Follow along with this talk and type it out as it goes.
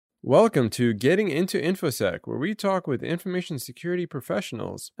Welcome to Getting into InfoSec, where we talk with information security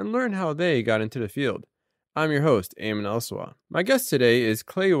professionals and learn how they got into the field. I'm your host, Eamon Elswa. My guest today is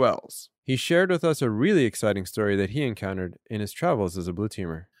Clay Wells. He shared with us a really exciting story that he encountered in his travels as a blue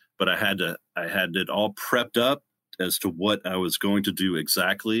teamer. But I had it all prepped up as to what I was going to do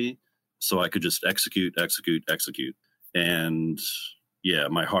exactly, so I could just execute. And yeah,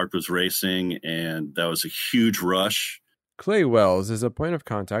 my heart was racing, and that was a huge rush. Clay Wells is a point of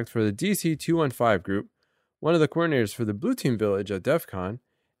contact for the DC 215 group, one of the coordinators for the Blue Team Village at DEF CON,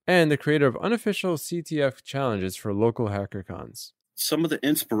 and the creator of unofficial CTF challenges for local hackercons. Some of the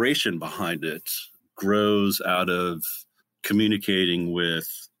inspiration behind it grows out of communicating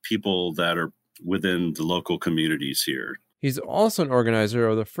with people that are within the local communities here. He's also an organizer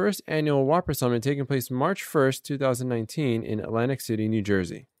of the first annual Whopper Summit taking place March 1st, 2019 in Atlantic City, New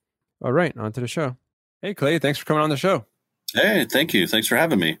Jersey. All right, on to the show. Hey, Clay, thanks for coming on the show. Hey, thank you. Thanks for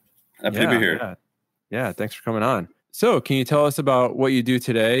having me. Happy to be here. Yeah, thanks for coming on. So can you tell us about what you do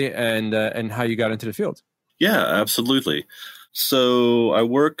today and how you got into the field? Yeah, absolutely. So I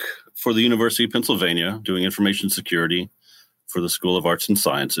work for the University of Pennsylvania doing information security for the School of Arts and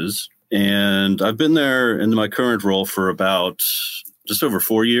Sciences. And I've been there in my current role for about just over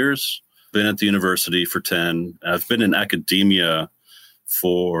 4 years. Been at the university for 10. I've been in academia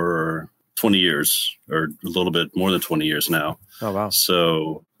for 20 years, or a little bit more than 20 years now. Oh, wow.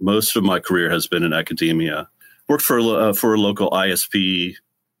 So most of my career has been in academia. Worked for a local ISP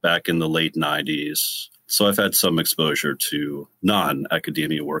back in the late 90s. So I've had some exposure to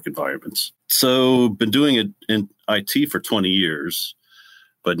non-academia work environments. So been doing it in IT for 20 years,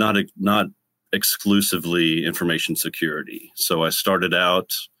 but not exclusively information security. So I started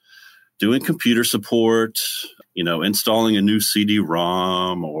out doing computer support, installing a new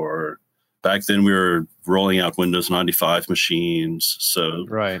CD-ROM, or back then we were rolling out Windows 95 machines. So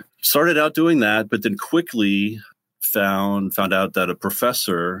started out doing that, but then quickly found out that a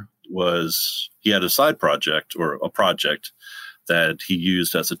professor he had a side project or a project that he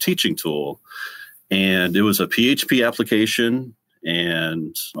used as a teaching tool. And it was a PHP application,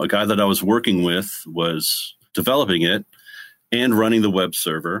 and a guy that I was working with was developing it and running the web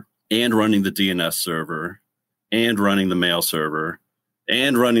server and running the DNS server and running the mail server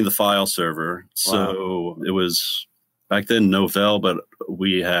and running the file server. So It was back then Novell, but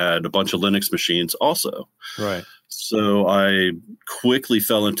we had a bunch of Linux machines also. Right. So I quickly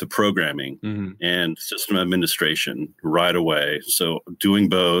fell into programming and system administration right away. So doing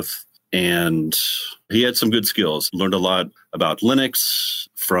both. And he had some good skills. Learned a lot about Linux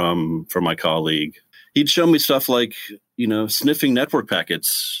from my colleague. He'd show me stuff like, sniffing network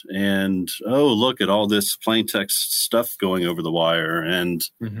packets and, look at all this plain text stuff going over the wire. And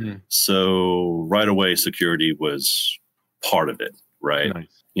so right away, security was part of it, right?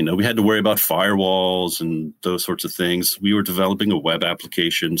 Nice. We had to worry about firewalls and those sorts of things. We were developing a web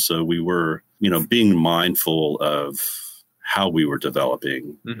application, so we were, being mindful of how we were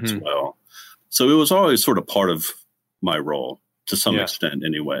developing as well. So it was always sort of part of my role to some extent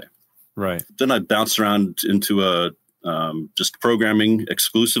anyway. Right. Then I bounced around into a just programming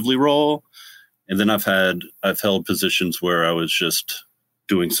exclusively role. And then I've held positions where I was just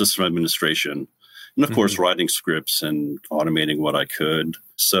doing system administration and of course writing scripts and automating what I could.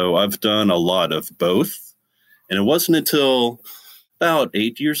 So I've done a lot of both. And it wasn't until about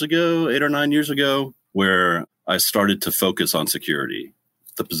 8 or 9 years ago where I started to focus on security.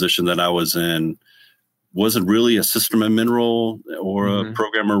 The position that I was in wasn't really a system admin role or a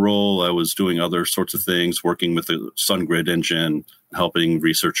programmer role. I was doing other sorts of things, working with the SunGrid engine, helping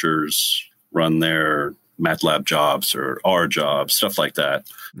researchers run their MATLAB jobs or R jobs, stuff like that.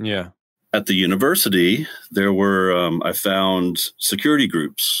 Yeah. At the university, there were, I found security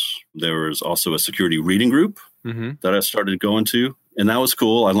groups. There was also a security reading group that I started going to. And that was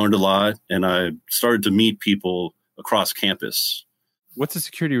cool. I learned a lot, and I started to meet people across campus. What's a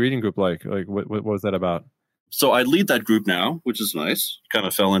security reading group like? Like, what was that about? So I lead that group now, which is nice. Kind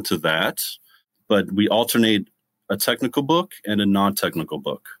of fell into that. But we alternate a technical book and a non-technical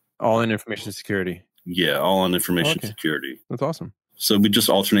book. All in information security? Yeah, all in information security. That's awesome. So we just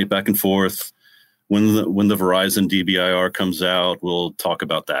alternate back and forth. When the Verizon DBIR comes out, we'll talk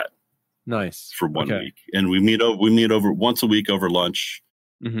about that. Nice. For 1 week. And we meet over once a week over lunch.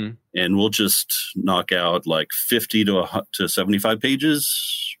 And we'll just knock out like 50 to 75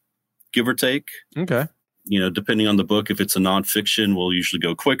 pages, give or take. Okay. Depending on the book, if it's a nonfiction, we'll usually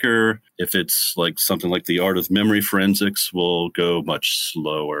go quicker. If it's like something like The Art of Memory Forensics, we'll go much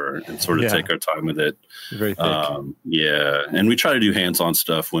slower and sort of take our time with it. Very thick. And we try to do hands-on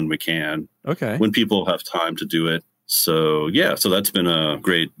stuff when we can. Okay. When people have time to do it. So so that's been a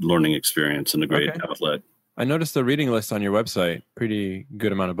great learning experience and a great outlet. I noticed the reading list on your website. Pretty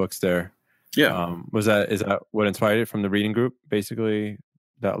good amount of books there. Yeah. Is that what inspired it from the reading group? Basically,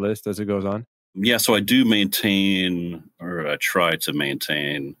 that list as it goes on. Yeah. So I do maintain, or I try to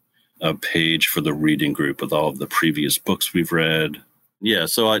maintain, a page for the reading group with all of the previous books we've read. Yeah.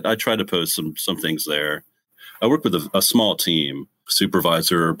 So I try to post some things there. I work with a small team,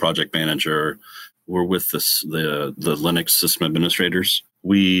 supervisor, project manager. We're with the Linux system administrators.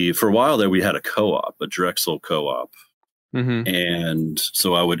 For a while there, we had a co-op, a Drexel co-op. Mm-hmm. And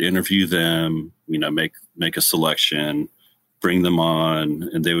so I would interview them, make a selection, bring them on,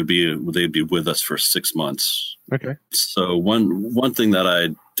 and they'd be with us for 6 months. Okay. So one thing that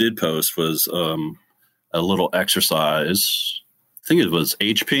I did post was a little exercise. I think it was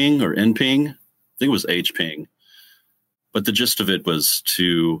HPing or NPing. I think it was HPing. But the gist of it was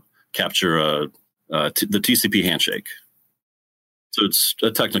to capture the TCP handshake. So it's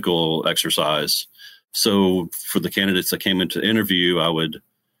a technical exercise. So for the candidates that came into interview,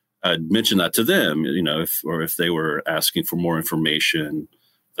 I'd mention that to them, if they were asking for more information,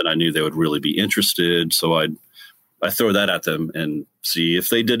 then I knew they would really be interested. So I throw that at them and see if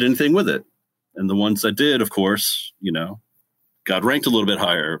they did anything with it. And the ones that did, of course, got ranked a little bit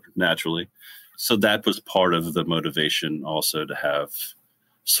higher naturally. So that was part of the motivation also, to have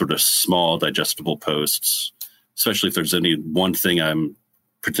sort of small digestible posts, especially if there's any one thing I'm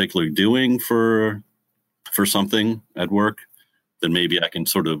particularly doing for something at work, then maybe I can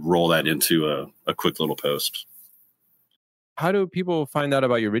sort of roll that into a quick little post. How do people find out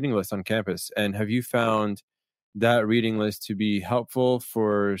about your reading list on campus? And have you found that reading list to be helpful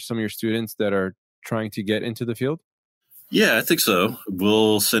for some of your students that are trying to get into the field? Yeah, I think so.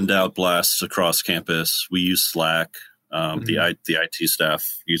 We'll send out blasts across campus. We use Slack. The IT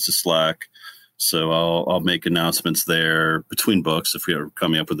staff uses Slack. So I'll make announcements there between books if we are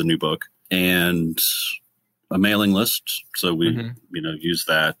coming up with a new book, and a mailing list. So we use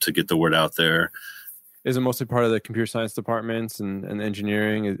that to get the word out there. Is it mostly part of the computer science departments and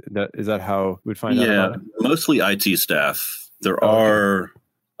engineering? Is that how we'd find out about it? Yeah, mostly IT staff. There are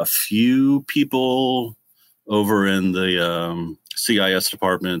a few people over in the CIS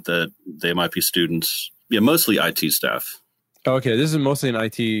department that they might be students. Yeah, mostly IT staff. Okay, this is mostly an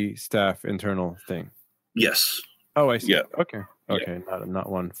IT staff internal thing. Yes. Oh, I see. Yeah. Okay. Yeah. Not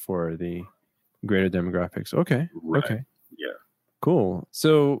one for the greater demographics. Okay. Right. Okay. Yeah. Cool.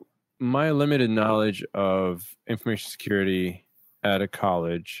 So my limited knowledge of information security at a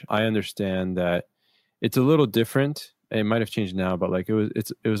college, I understand that it's a little different. It might have changed now, but like it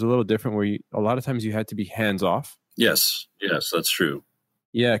was a little different where a lot of times you had to be hands off. Yes, that's true.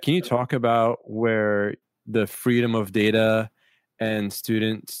 Yeah. Can you talk about where the freedom of data and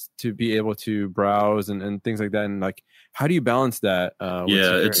students to be able to browse and things like that, and like how do you balance that?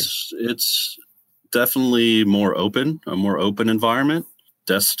 It's definitely a more open environment.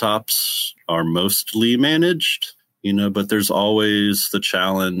 Desktops are mostly managed, but there's always the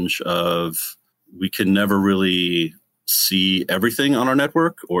challenge of we can never really see everything on our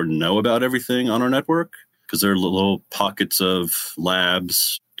network or know about everything on our network, because there are little pockets of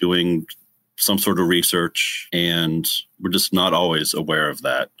labs doing some sort of research, and we're just not always aware of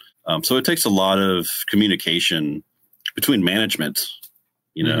that. So it takes a lot of communication between management,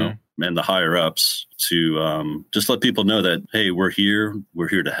 and the higher ups to just let people know that, hey, we're here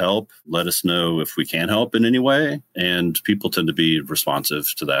to help. Let us know if we can help in any way. And people tend to be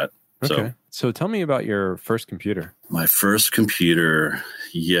responsive to that. Okay. So tell me about your first computer. My first computer,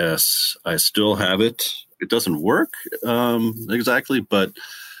 yes, I still have it. It doesn't work exactly, but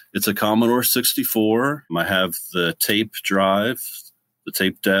it's a Commodore 64. I have the tape drive, the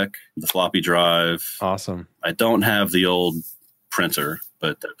tape deck, the floppy drive. Awesome. I don't have the old printer,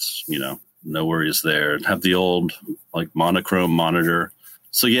 but that's, no worries there. I have the old monochrome monitor.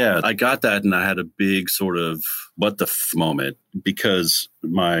 So yeah, I got that, and I had a big sort of what the moment, because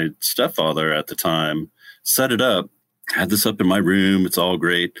my stepfather at the time set it up, had this up in my room. It's all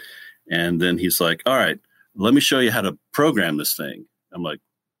great. And then he's like, all right, let me show you how to program this thing. I'm like,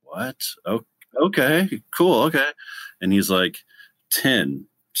 what? Oh, okay, cool. Okay. And he's like, 10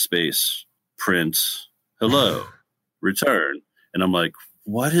 space print, hello, return. And I'm like,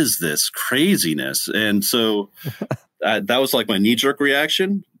 what is this craziness? And so that was like my knee-jerk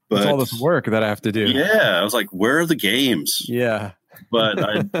reaction. But it's all this work that I have to do. Yeah. I was like, where are the games? Yeah.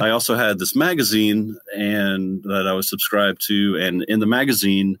 But I also had this magazine and that I was subscribed to. And in the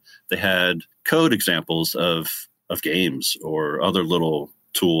magazine, they had code examples of games or other little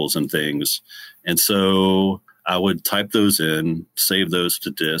tools and things. And so I would type those in, save those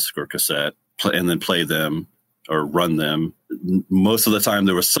to disk or cassette, and then play them. or run them. Most of the time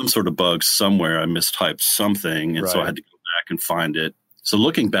there was some sort of bug somewhere. I mistyped something. And so I had to go back and find it. So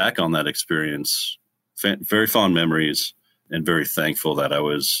looking back on that experience, very fond memories, and very thankful that I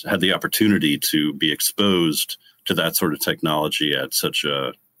had the opportunity to be exposed to that sort of technology at such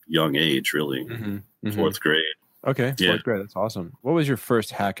a young age, really. Fourth grade. Okay, fourth grade. That's awesome. What was your first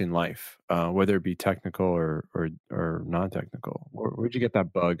hack in life, whether it be technical or non-technical? Where'd you get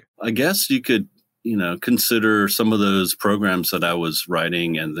that bug? I guess you could, consider some of those programs that I was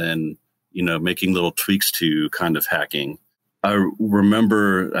writing and then, making little tweaks to kind of hacking. I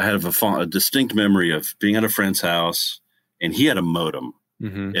remember I have a distinct memory of being at a friend's house and he had a modem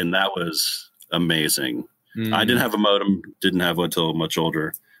and that was amazing. I didn't have a modem, didn't have one until much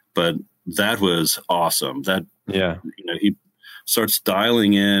older, but that was awesome. He starts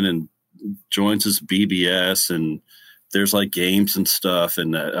dialing in and joins his BBS and there's like games and stuff.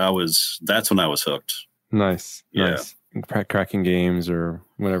 And that's when I was hooked. Nice. Cracking games or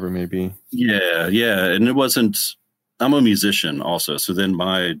whatever it may be. Yeah. And I'm a musician also. So then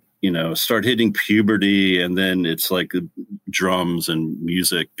start hitting puberty and then it's like drums and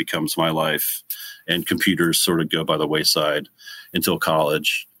music becomes my life and computers sort of go by the wayside until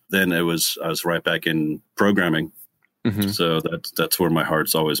college. Then I was right back in programming. So that's where my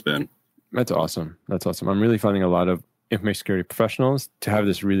heart's always been. That's awesome. I'm really finding a lot of information security professionals to have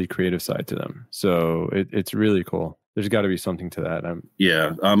this really creative side to them. So it's really cool. There's got to be something to that.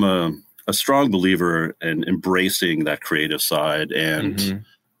 I'm a strong believer in embracing that creative side and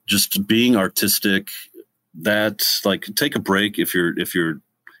just being artistic. That's like, take a break if you're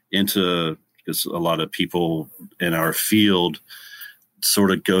into, because a lot of people in our field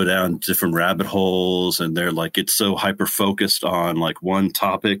sort of go down different rabbit holes and they're like, it's so hyper focused on like one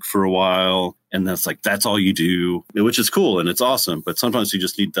topic for a while. And that's all you do, which is cool. And it's awesome. But sometimes you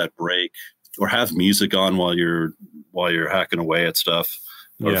just need that break or have music on while you're hacking away at stuff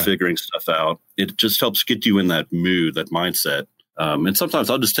or figuring stuff out. It just helps get you in that mood, that mindset. And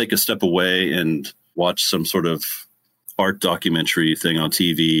sometimes I'll just take a step away and watch some sort of art documentary thing on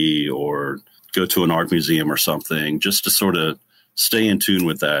TV or go to an art museum or something just to sort of stay in tune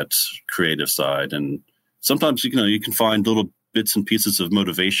with that creative side. And sometimes, you can find little bits and pieces of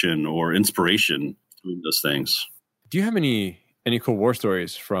motivation or inspiration doing those things. Do you have any cool war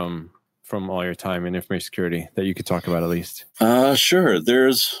stories from all your time in information security that you could talk about at least? Sure.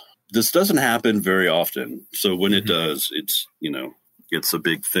 This doesn't happen very often. So when it does, it's a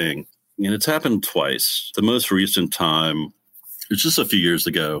big thing. And it's happened twice. The most recent time, it's just a few years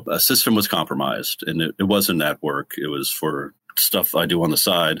ago, a system was compromised and it wasn't at work. It was for stuff I do on the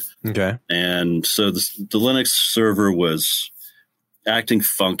side. Okay. And so the Linux server was acting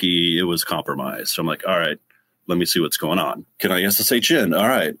funky. It was compromised. So I'm like, all right, let me see what's going on. Can I SSH in? All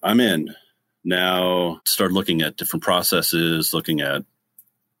right, I'm in. Now start looking at different processes, looking at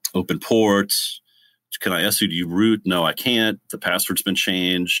open ports. Can I SUD root? No, I can't. The password's been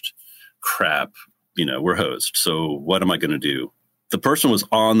changed. Crap. We're hosed. So what am I going to do? The person was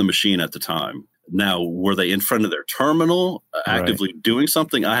on the machine at the time. Now, were they in front of their terminal actively doing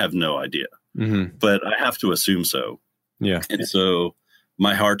something? I have no idea, but I have to assume so. Yeah. And so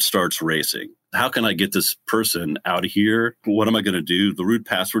my heart starts racing. How can I get this person out of here? What am I going to do? The root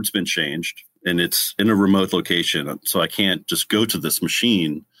password's been changed and it's in a remote location. So I can't just go to this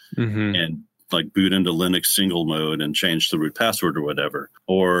machine and like boot into Linux single mode and change the root password or whatever.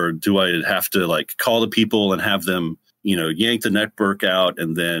 Or do I have to like call the people and have them yank the network out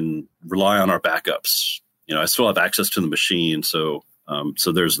and then rely on our backups? I still have access to the machine. So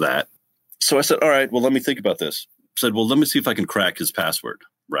there's that. So I said, all right, well, let me think about this. I said, well, let me see if I can crack his password.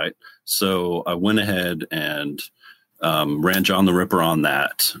 Right. So I went ahead and ran John the Ripper on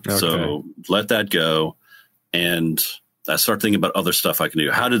that. Okay. So let that go. And I started thinking about other stuff I can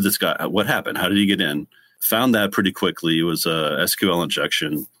do. What happened? How did he get in? Found that pretty quickly. It was a SQL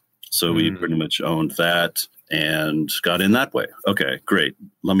injection. So we pretty much owned that and got in that way. Okay, great.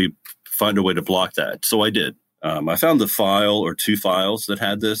 Let me find a way to block that. So I did. I found the file or two files that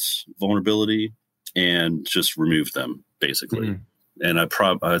had this vulnerability and just removed them, basically. And I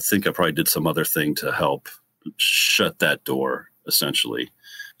think I probably did some other thing to help shut that door, essentially.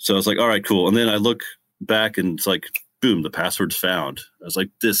 So I was like, all right, cool. And then I look back and it's like, boom, the password's found. I was like,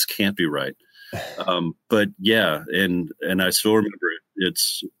 this can't be right. But yeah, and I still remember it.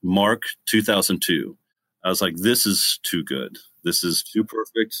 It's Mark 2002. I was like, this is too good. This is too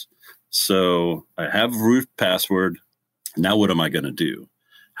perfect. So I have root password. Now what am I going to do?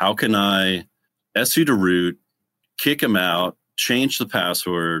 How can I SU to root, kick him out, change the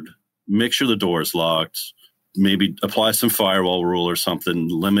password, make sure the door is locked, maybe apply some firewall rule or something,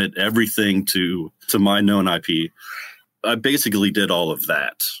 limit everything to my known IP. I basically did all of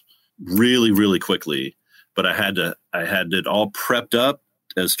that really, really quickly, but I had it all prepped up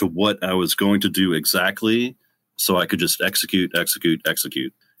as to what I was going to do exactly, so I could just execute.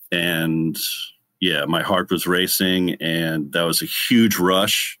 And yeah, my heart was racing, and that was a huge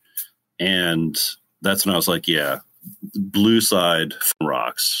rush. And that's when I was like, yeah, blue side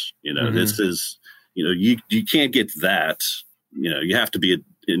rocks. This is, you can't get that. You have to be,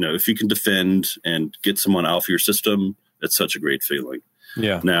 if you can defend and get someone off your system, it's such a great feeling.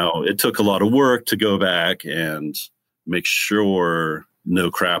 Yeah. Now, it took a lot of work to go back and make sure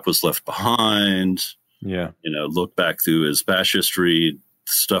no crap was left behind. Yeah. Look back through his bash history.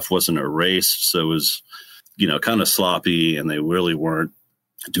 Stuff wasn't erased. So it was, kind of sloppy, and they really weren't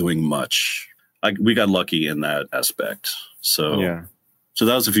doing much. We got lucky in that aspect. So that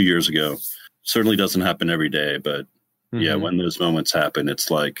was a few years ago. Certainly doesn't happen every day, but yeah, when those moments happen, it's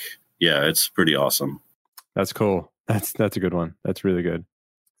like, yeah, it's pretty awesome. That's cool. That's a good one. That's really good.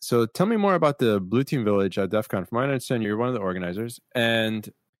 So tell me more about the Blue Team Village at DEF CON. From what I understand, you're one of the organizers,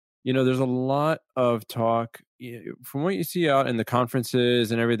 and there's a lot of talk from what you see out in the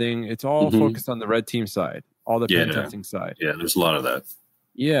conferences and everything. It's all focused on the red team side, all the pen testing side. Yeah, there's a lot of that.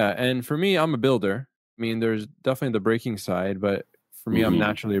 Yeah, and for me, I'm a builder. I mean, there's definitely the breaking side, but for me, I'm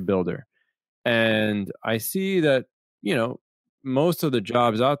naturally a builder. And I see that, most of the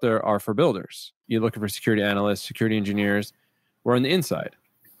jobs out there are for builders. You're looking for security analysts, security engineers. We're on the inside.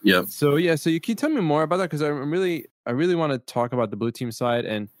 Yeah. So you can tell me more about that, because I really want to talk about the blue team side.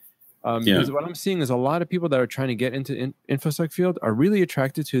 And because what I'm seeing is a lot of people that are trying to get into InfoSec field are really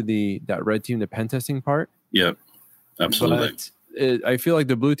attracted to that red team, the pen testing part. Yeah, absolutely. But I feel like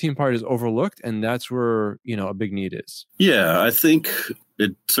the blue team part is overlooked, and that's where a big need is. Yeah, I think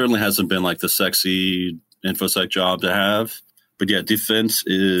it certainly hasn't been like the sexy InfoSec job to have, but yeah,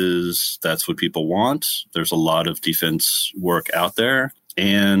 that's what people want. There's a lot of defense work out there,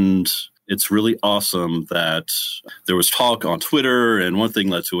 and it's really awesome that there was talk on Twitter, and one thing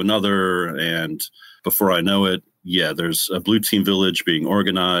led to another, and before I know it, there's a Blue Team Village being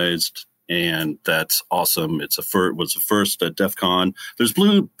organized. And that's awesome. It was a first at DEF CON. There's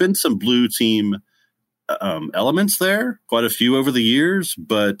been some blue team elements there, quite a few over the years,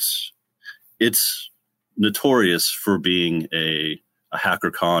 but it's notorious for being a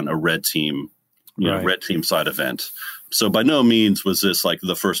HackerCon, a red team, red team side event. So by no means was this like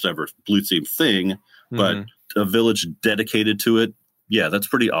the first ever blue team thing, but a village dedicated to it. Yeah, that's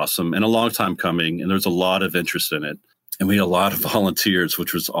pretty awesome, and a long time coming. And there's a lot of interest in it, and we had a lot of volunteers,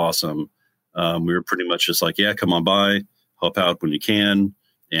 which was awesome. We were pretty much just like, yeah, come on by, help out when you can,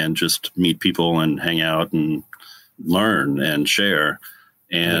 and just meet people and hang out and learn and share.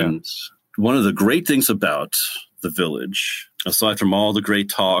 And one of the great things about the village, aside from all the great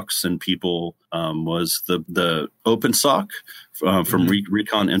talks and people, was the open SOC from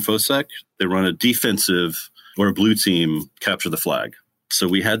Recon InfoSec. They run a defensive or a blue team capture the flag. So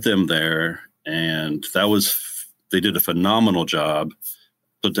we had them there, and they did a phenomenal job.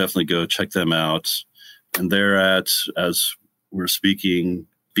 So definitely go check them out. And they're at, as we're speaking,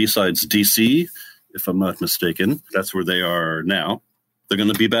 B-Sides DC, if I'm not mistaken. That's where they are now. They're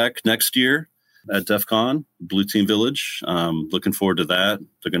going to be back next year at DEF CON, Blue Team Village. Looking forward to that.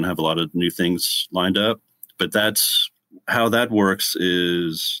 They're going to have a lot of new things lined up. But that's how that works,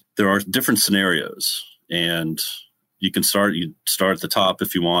 is there are different scenarios. And you start at the top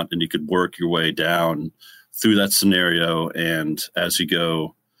if you want, and you could work your way down through that scenario, and as you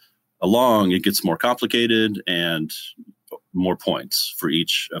go along, it gets more complicated and more points for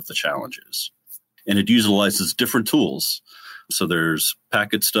each of the challenges. And it utilizes different tools. So there's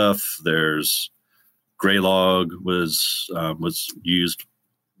packet stuff, there's Graylog was used,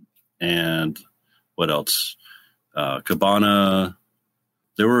 and what else? Kibana.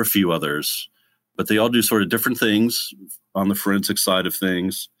 There were a few others, but they all do sort of different things on the forensic side of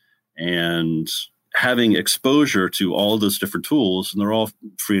things. And having exposure to all those different tools, and they're all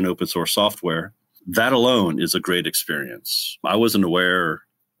free and open source software, that alone is a great experience. I wasn't aware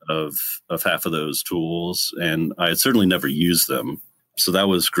of half of those tools, and I had certainly never used them. So that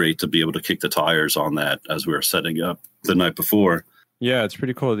was great to be able to kick the tires on that as we were setting up the night before. Yeah, it's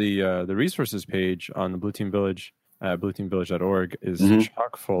pretty cool. The resources page on the Blue Team Village at blueteamvillage.org is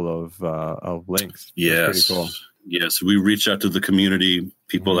chock full of links. Yes. It's pretty cool. Yes, we reached out to the community,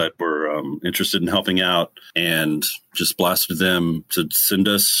 people that were interested in helping out, and just blasted them to send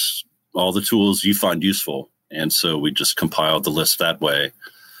us all the tools you find useful. And so we just compiled the list that way.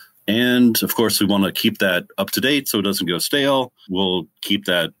 And of course, we want to keep that up to date so it doesn't go stale. We'll keep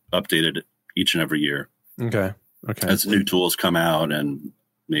that updated each and every year. Okay. Okay. as new tools come out, and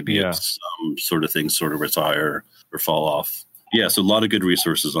maybe Yeah. it's some sort of things sort of retire or fall off. Yeah, so a lot of good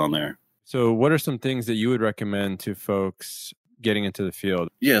resources on there. So what are some things that you would recommend to folks getting into the field?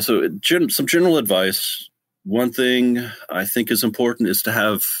 Yeah, so some general advice. One thing I think is important is to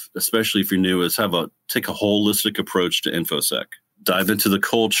have, especially if you're new, is take a holistic approach to InfoSec. Dive into the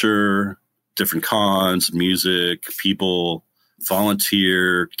culture, different cons, music, people,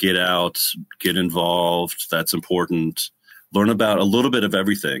 volunteer, get out, get involved. That's important. Learn about a little bit of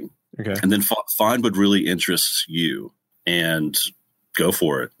everything. Okay. And then find what really interests you and go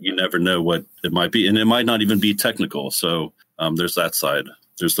for it. You never know what it might be. And it might not even be technical. So there's that side.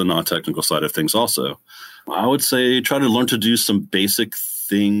 There's the non-technical side of things also. I would say try to learn to do some basic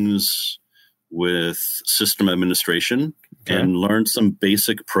things with system administration and learn some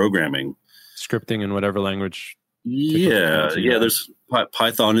basic programming. Scripting in whatever language. Yeah. There's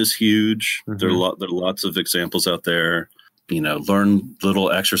Python is huge. Mm-hmm. There are lots of examples out there. Learn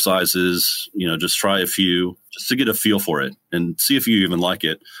little exercises, just try a few just to get a feel for it and see if you even like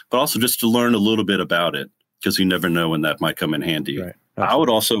it, but also just to learn a little bit about it because you never know when that might come in handy. Right. I would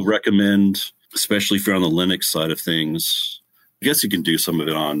also recommend, especially if you're on the Linux side of things, I guess you can do some of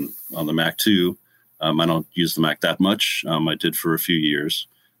it on the Mac too. I don't use the Mac that much. I did for a few years,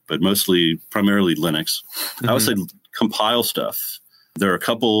 but primarily Linux. Mm-hmm. I would say compile stuff. There are a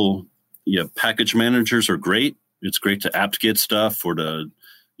couple, package managers are great. It's great to apt-get stuff or to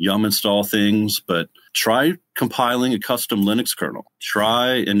yum install things, but try compiling a custom Linux kernel.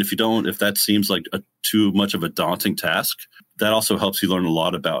 And if that seems like too much of a daunting task, that also helps you learn a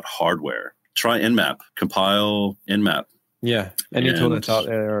lot about hardware. Try Nmap, compile Nmap. Yeah, any tool that's out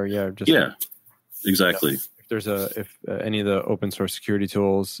there, exactly. If there's any of the open source security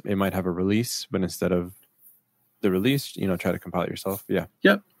tools, it might have a release, but instead of the release, try to compile it yourself. Yeah.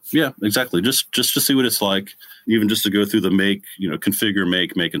 Yep. Yeah, exactly. Just to see what it's like, even just to go through the make, configure,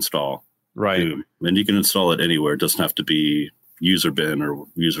 make, install. Right. Boom. And you can install it anywhere. It doesn't have to be user bin or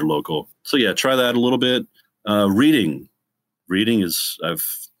user local. So yeah, try that a little bit. Reading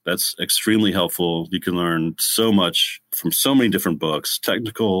that's extremely helpful. You can learn so much from so many different books,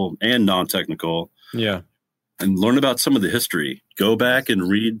 technical and non-technical. Yeah. And learn about some of the history. Go back and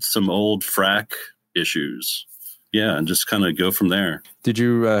read some old FRAC issues. Yeah, and just kind of go from there. Have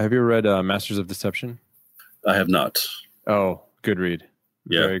you ever read Masters of Deception? I have not. Oh, good read.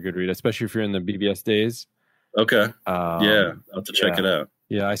 Yeah. Very good read, especially if you're in the BBS days. Okay. I'll have to check it out.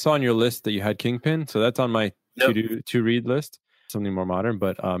 Yeah, I saw on your list that you had Kingpin, so that's on my to read list. Something more modern,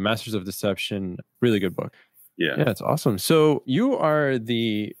 but Masters of Deception, really good book. Yeah. Yeah, it's awesome. So you are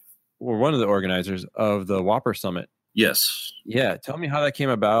one of the organizers of the Whopper Summit. Yes. Yeah. Tell me how that came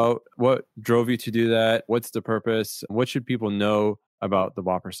about. What drove you to do that? What's the purpose? What should people know about the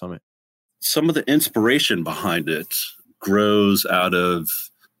Whopper Summit? Some of the inspiration behind it grows out of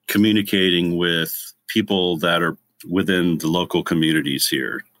communicating with people that are within the local communities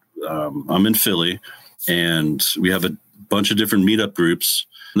here. I'm in Philly, and we have a bunch of different meetup groups.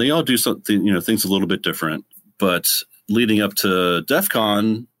 They all do something, things a little bit different. But leading up to DEF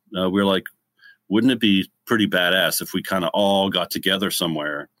CON, we're like, wouldn't it be pretty badass if we kind of all got together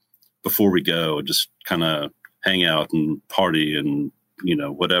somewhere before we go and just kind of hang out and party and,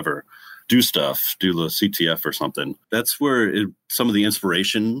 whatever, do stuff, do the CTF or something. That's where some of the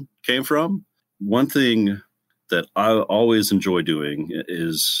inspiration came from. One thing that I always enjoy doing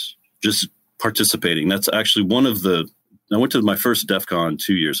is just participating. That's actually I went to my first DEF CON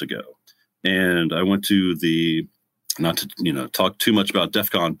 2 years ago, and I went to not to talk too much about DEF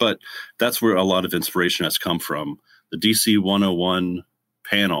CON, but that's where a lot of inspiration has come from. The DC 101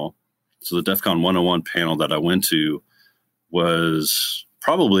 panel, so the DEF CON 101 panel that I went to was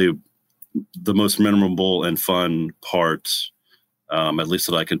probably the most memorable and fun part, at least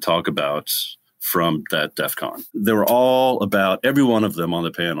that I can talk about from that DEF CON. They were all about, every one of them on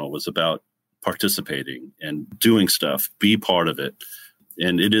the panel was about participating and doing stuff, be part of it.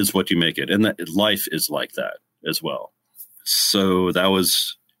 And it is what you make it. And that life is like that as well. So that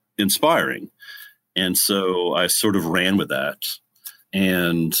was inspiring. And so I sort of ran with that.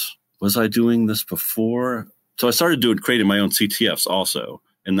 And was I doing this before? So I started creating my own CTFs also.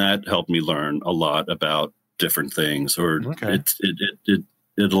 And that helped me learn a lot about different things, or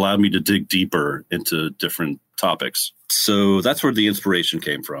it allowed me to dig deeper into different topics. So that's where the inspiration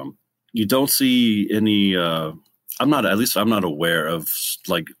came from. You don't see any, I'm not aware of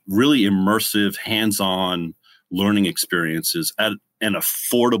like really immersive, hands-on learning experiences at an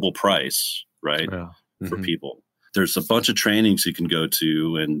affordable price, right? Yeah. Mm-hmm. For people. There's a bunch of trainings you can go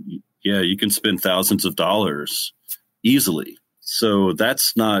to, and you can spend thousands of dollars easily. So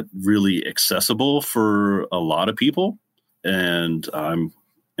that's not really accessible for a lot of people. And I'm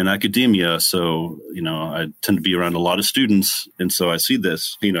in academia, so, I tend to be around a lot of students. And so I see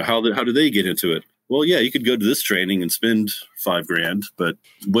this, how do they get into it? Well, yeah, you could go to this training and spend $5,000, but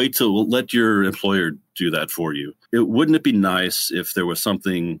wait till let your employer do that for you. Wouldn't it be nice if there was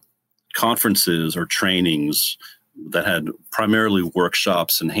something, conferences or trainings that had primarily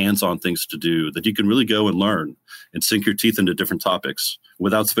workshops and hands-on things to do that you can really go and learn and sink your teeth into different topics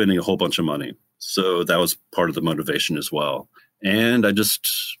without spending a whole bunch of money? So that was part of the motivation as well. And I just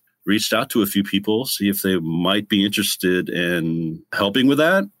reached out to a few people, see if they might be interested in helping with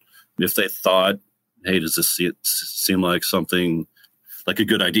that. If they thought, hey, does this seem like something like a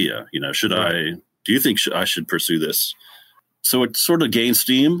good idea? Do you think I should pursue this? So it sort of gained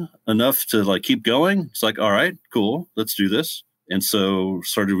steam enough to keep going. It's like, all right, cool, let's do this. And so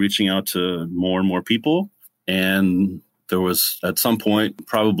started reaching out to more and more people. And there was at some point,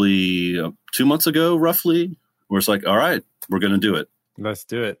 probably 2 months ago, roughly, where it's like, all right, we're going to do it. Let's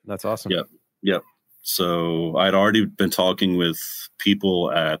do it. That's awesome. Yep. So I'd already been talking with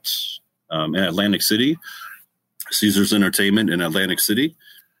people at in Atlantic City, Caesars Entertainment in Atlantic City.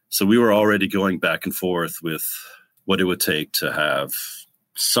 So we were already going back and forth with what it would take to have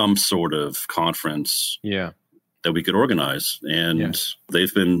some sort of conference that we could organize. And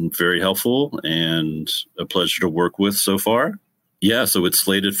they've been very helpful and a pleasure to work with so far. Yeah, so it's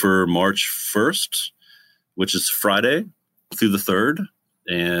slated for March 1st, which is Friday through the 3rd.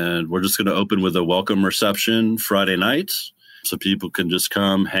 And we're just going to open with a welcome reception Friday night so people can just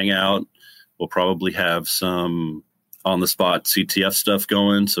come hang out. We'll probably have some on-the-spot CTF stuff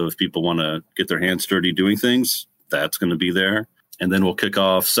going. So if people want to get their hands dirty doing things, that's going to be there. And then we'll kick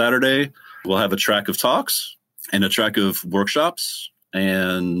off Saturday. We'll have a track of talks and a track of workshops.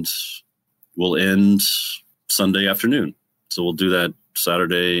 And we'll end Sunday afternoon. So we'll do that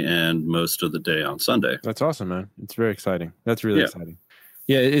Saturday and most of the day on Sunday. That's awesome, man. It's very exciting. That's really exciting.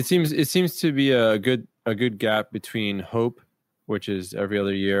 Yeah, it seems to be a good gap between Hope, which is every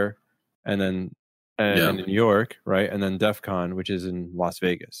other year, and then in New York, right? And then DEF CON, which is in Las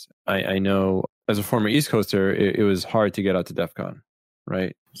Vegas. I know as a former East Coaster, it was hard to get out to DEF CON,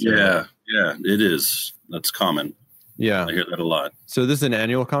 right? So, yeah, it is. That's common. Yeah. I hear that a lot. So this is an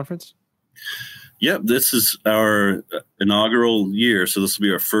annual conference? Yep, this is our inaugural year. So this will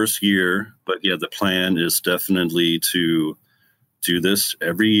be our first year. But yeah, the plan is definitely to do this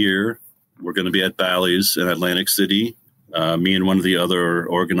every year. We're going to be at Bally's in Atlantic City. Me and one of the other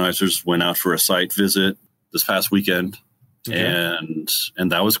organizers went out for a site visit this past weekend. And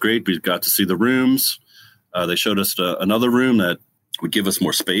that was great. We got to see the rooms. They showed us another room that would give us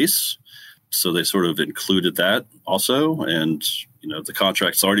more space. So they sort of included that also. And, the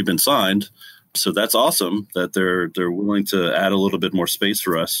contract's already been signed. So that's awesome that they're willing to add a little bit more space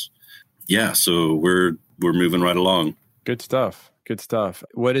for us. Yeah, so we're moving right along. Good stuff.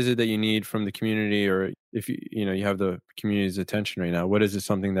 What is it that you need from the community, or if you have the community's attention right now? What is it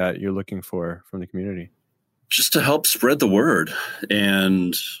something that you're looking for from the community? Just to help spread the word.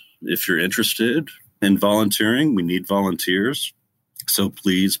 And if you're interested in volunteering, we need volunteers. So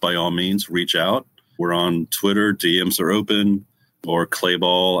please, by all means, reach out. We're on Twitter. DMs are open. Or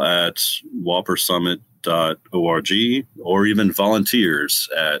clayball at whoppersummit.org, or even volunteers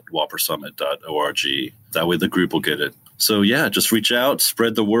at whoppersummit.org. That way the group will get it. So yeah, just reach out,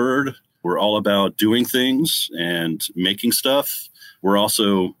 spread the word. We're all about doing things and making stuff. We're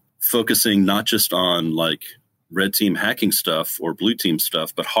also focusing not just on red team hacking stuff or blue team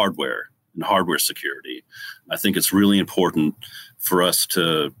stuff, but hardware and hardware security. I think it's really important for us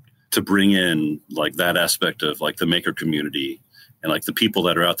to bring in that aspect of the maker community and the people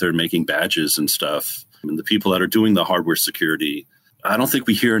that are out there making badges and stuff, and the people that are doing the hardware security. I don't think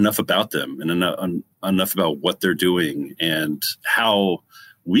we hear enough about them and enough about what they're doing and how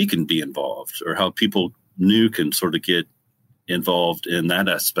we can be involved, or how people new can sort of get involved in that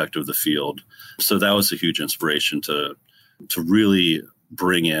aspect of the field. So that was a huge inspiration to really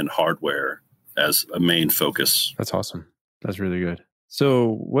bring in hardware as a main focus. That's awesome. That's really good.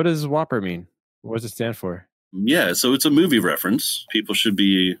 So what does Whopper mean? What does it stand for? Yeah, so it's a movie reference. People should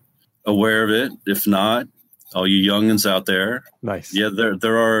be aware of it. If not, all you youngins out there. Nice. Yeah,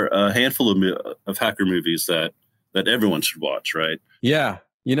 there are a handful of hacker movies that everyone should watch, right? Yeah.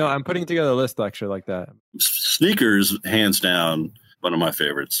 I'm putting together a list actually like that. Sneakers, hands down, one of my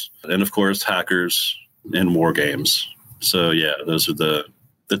favorites. And of course, hackers and war games. So yeah, those are the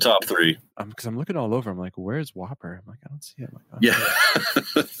top three. Because I'm looking all over. I'm like, where's Whopper? I'm like, I don't see it. Yeah.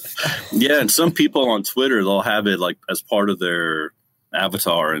 Yeah, and some people on Twitter, they'll have it as part of their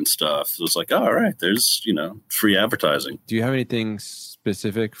avatar and stuff. So it's like, oh, all right, there's, free advertising. Do you have anything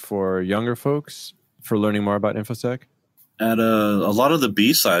specific for younger folks for learning more about InfoSec? At a lot of the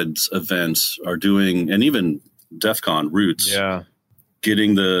B-Sides events are doing, and even DEF CON Roots,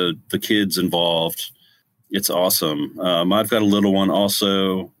 getting the kids involved. It's awesome. I've got a little one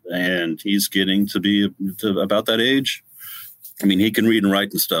also, and he's getting to be about that age. I mean, he can read and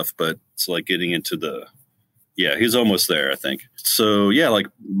write and stuff, but it's like getting into he's almost there, I think. So yeah, like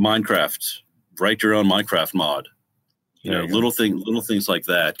Minecraft, write your own Minecraft mod. Little things like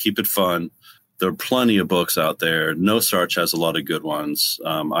that. Keep it fun. There are plenty of books out there. No Starch has a lot of good ones.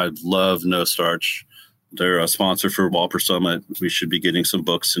 I love No Starch. They're a sponsor for Walper Summit. We should be getting some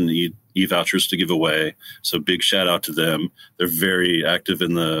books and e-vouchers to give away. So big shout out to them. They're very active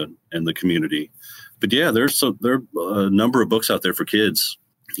in the community. But yeah, there are a number of books out there for kids,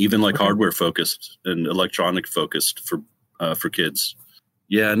 even like hardware focused and electronic focused for kids.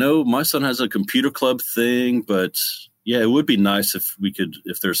 Yeah, I know my son has a computer club thing, but yeah, it would be nice if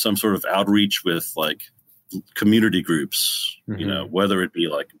there's some sort of outreach with like community groups, whether it be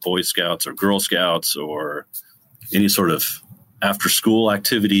like Boy Scouts or Girl Scouts or any sort of after school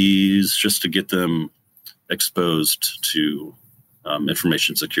activities, just to get them exposed to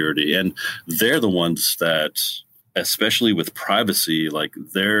information security. And they're the ones that, especially with privacy, like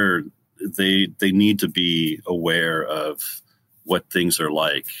they need to be aware of what things are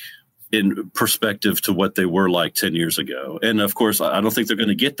like in perspective to what they were like 10 years ago. And of course, I don't think they're going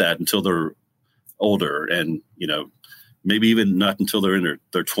to get that until they're older and, maybe even not until they're in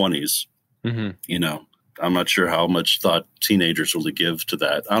their 20s. I'm not sure how much thought teenagers really give to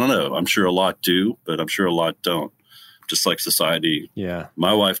that. I don't know. I'm sure a lot do, but I'm sure a lot don't. Just like society. Yeah.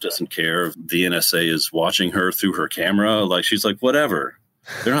 My wife doesn't care if the NSA is watching her through her camera. Like, she's like, whatever.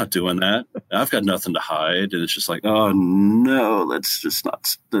 They're not doing that. I've got nothing to hide. And it's just like, oh no, let's just stop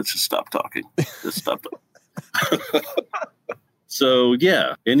talking. Just stop talking. So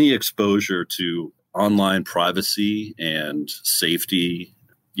yeah, any exposure to online privacy and safety,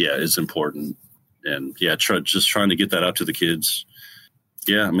 is important. And just trying to get that out to the kids.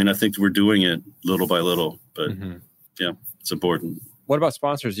 Yeah. I mean, I think we're doing it little by little, but it's important. What about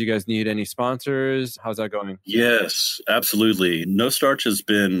sponsors? Do you guys need any sponsors? How's that going? Yes, absolutely. No Starch has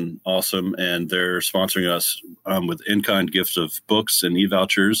been awesome, and they're sponsoring us with in-kind gifts of books and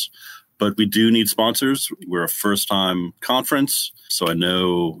e-vouchers. But we do need sponsors. We're a first-time conference, so I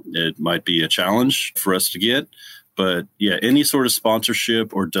know it might be a challenge for us to get. But yeah, any sort of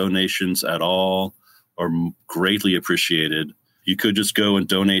sponsorship or donations at all are greatly appreciated. You could just go and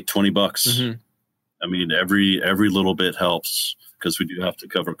donate $20. I mean, every little bit helps, because we do have to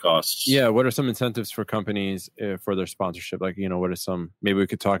cover costs. Yeah. What are some incentives for companies for their sponsorship? Like, what are some, maybe we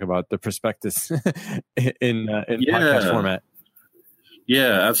could talk about the prospectus in podcast format.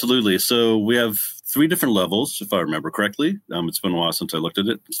 Yeah, absolutely. So we have 3 different levels, if I remember correctly. It's been a while since I looked at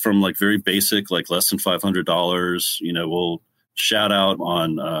it. It's from like very basic, like less than $500. We'll shout out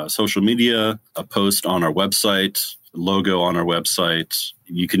on social media, a post on our website, logo on our website.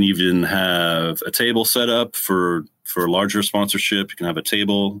 You can even have a table set up for larger sponsorship. You can have a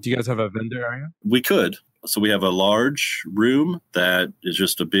table. Do you guys have a vendor area? We could. So we have a large room that is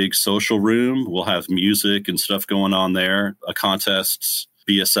just a big social room. We'll have music and stuff going on there. A contest,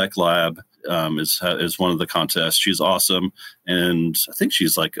 BSEC Lab is one of the contests. She's awesome. And I think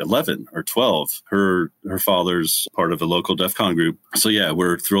she's like 11 or 12. Her father's part of a local DEF CON group. So yeah,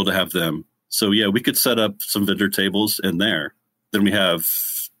 we're thrilled to have them. So yeah, we could set up some vendor tables in there. Then we have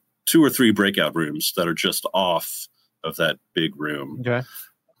 2 or 3 breakout rooms that are just off of that big room. Okay.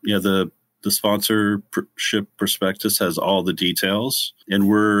 Yeah, the sponsorship prospectus has all the details, and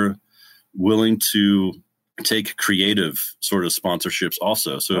we're willing to take creative sort of sponsorships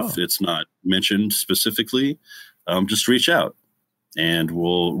also. So if it's not mentioned specifically, just reach out, and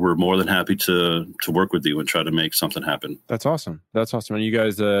we're more than happy to work with you and try to make something happen. That's awesome. Are you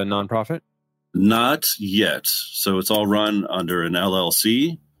guys a nonprofit? Not yet. So it's all run under an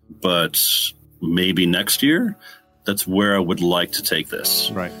LLC, but maybe next year. That's where I would like to take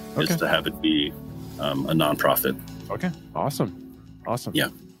this. Right. Okay. Is to have it be a nonprofit. Okay. Awesome. Yeah.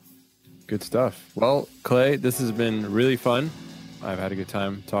 Good stuff. Well, Clay, this has been really fun. I've had a good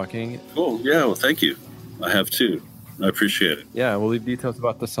time talking. Cool. Yeah. Well, thank you. I have too. I appreciate it. Yeah. We'll leave details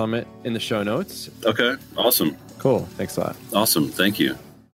about the summit in the show notes. Okay. Awesome. Cool. Thanks a lot. Awesome. Thank you.